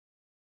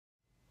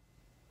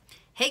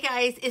Hey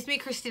guys, it's me,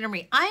 Christina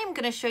Marie. I am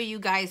going to show you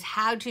guys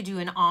how to do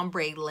an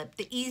ombre lip,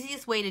 the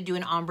easiest way to do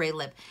an ombre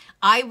lip.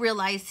 I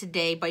realized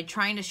today by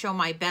trying to show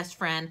my best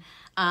friend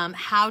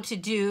how to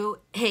do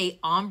a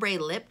ombre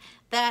lip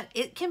that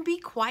it can be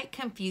quite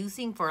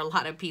confusing for a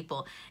lot of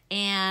people.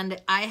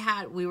 And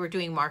we were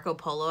doing Marco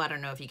Polo. I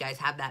don't know if you guys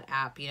have that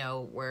app,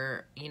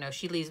 where,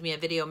 she leaves me a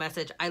video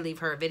message, I leave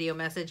her a video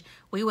message.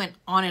 We went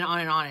on and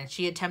on and on, and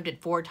she attempted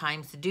 4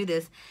 times to do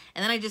this.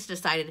 And then I just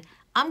decided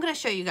I'm going to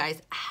show you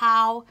guys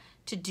how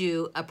to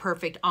do a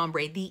perfect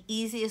ombre, the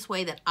easiest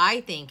way that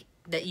I think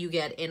that you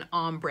get an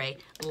ombre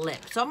lip.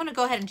 So I'm going to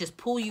go ahead and just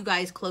pull you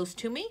guys close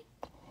to me.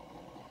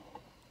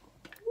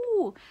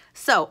 Ooh.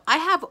 So I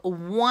have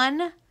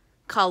one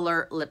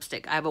color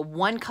lipstick. I have a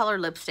one color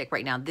lipstick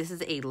right now. This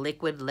is a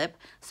liquid lip,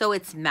 so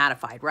it's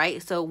mattified,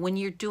 right? So when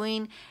you're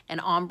doing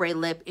an ombre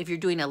lip, if you're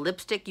doing a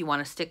lipstick, you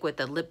want to stick with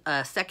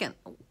a second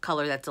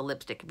color that's a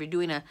lipstick. If you're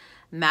doing a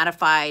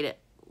mattified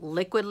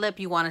liquid lip,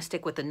 you want to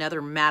stick with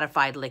another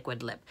mattified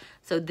liquid lip.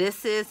 So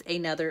this is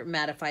another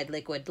mattified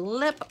liquid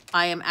lip.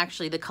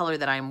 The color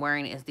that I'm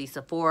wearing is the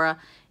Sephora.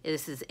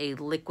 This is a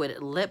liquid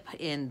lip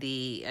in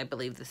the, I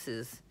believe this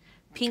is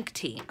pink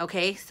tea.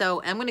 Okay,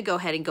 so I'm going to go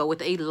ahead and go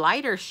with a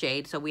lighter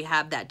shade so we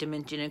have that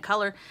dimension in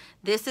color.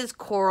 This is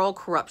Coral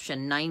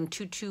Corruption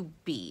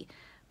 922B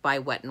by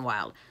Wet n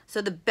Wild.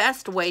 So the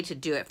best way to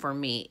do it for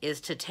me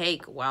is to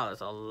take, wow, there's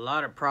a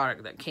lot of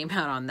product that came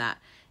out on that,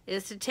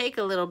 is to take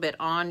a little bit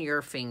on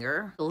your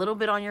finger,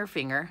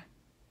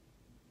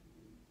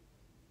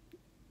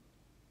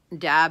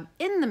 dab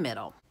in the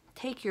middle.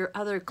 Take your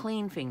other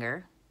clean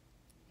finger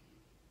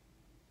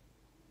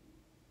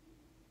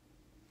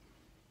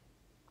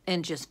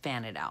and just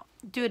fan it out.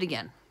 Do it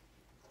again.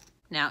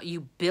 Now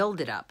you build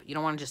it up. You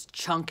don't want to just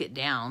chunk it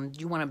down.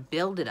 You want to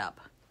build it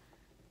up.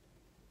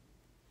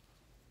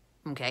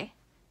 Okay,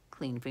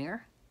 clean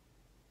finger.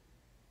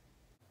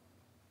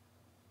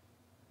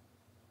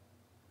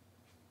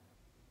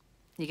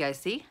 You guys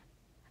see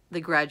the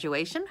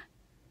graduation?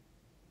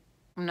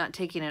 I'm not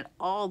taking it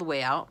all the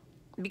way out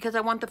because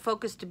I want the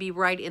focus to be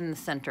right in the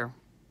center.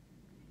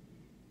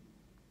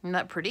 Isn't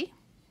that pretty?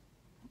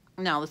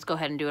 Now let's go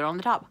ahead and do it on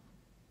the top.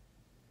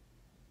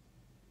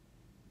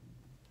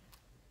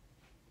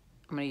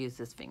 I'm going to use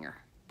this finger,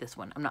 this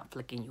one. I'm not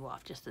flicking you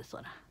off, just this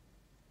one.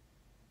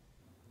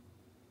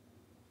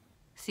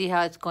 See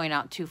how it's going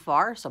out too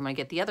far? So I'm going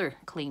to get the other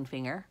clean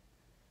finger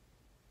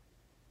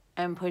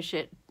and push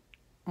it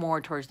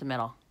more towards the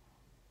middle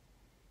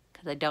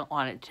because I don't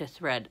want it to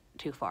thread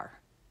too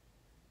far.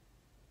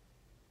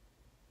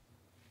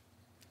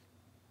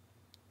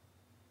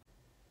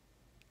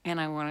 And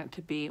I want it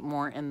to be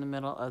more in the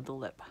middle of the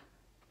lip.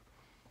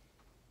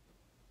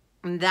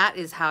 And that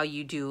is how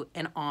you do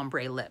an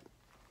ombre lip.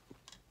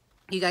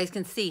 You guys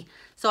can see,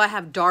 so I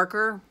have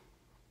darker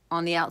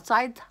on the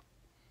outsides,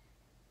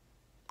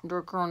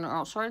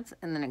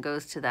 and then it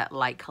goes to that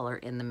light color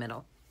in the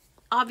middle.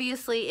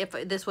 Obviously, if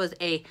this was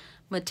a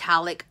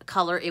metallic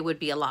color, it would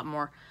be a lot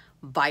more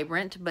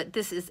vibrant, but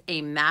this is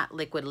a matte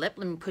liquid lip.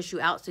 Let me push you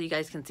out so you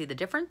guys can see the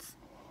difference.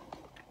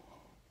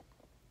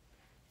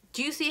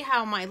 Do you see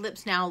how my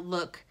lips now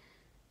look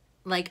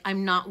like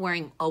I'm not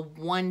wearing a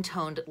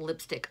one-toned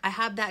lipstick? I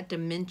have that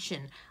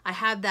dimension. I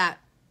have that,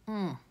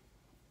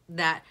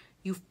 that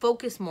you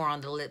focus more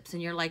on the lips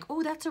and you're like,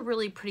 oh, that's a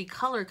really pretty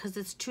color because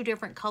it's 2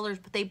 different colors,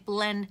 but they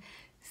blend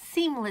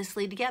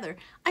seamlessly together.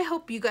 I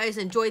hope you guys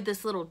enjoyed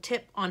this little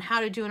tip on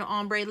how to do an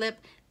ombre lip.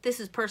 This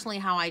is personally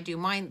how I do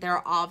mine. There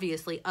are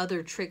obviously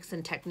other tricks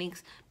and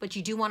techniques, but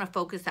you do want to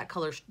focus that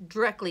color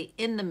directly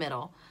in the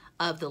middle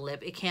of the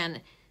lip. It can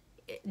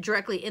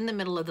directly in the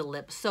middle of the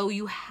lip, so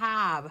you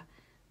have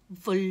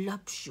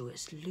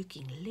voluptuous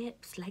looking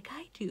lips like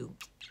I do.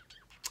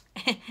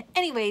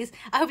 Anyways,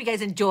 I hope you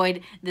guys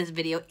enjoyed this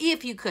video.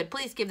 If you could,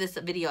 please give this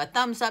video a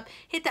thumbs up.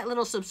 Hit that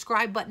little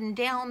subscribe button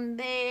down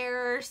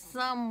there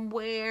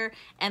somewhere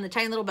and the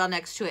tiny little bell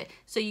next to it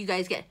so you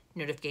guys get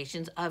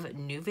notifications of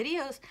new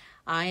videos.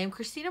 I am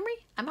Christina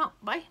Marie. I'm out.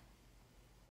 Bye.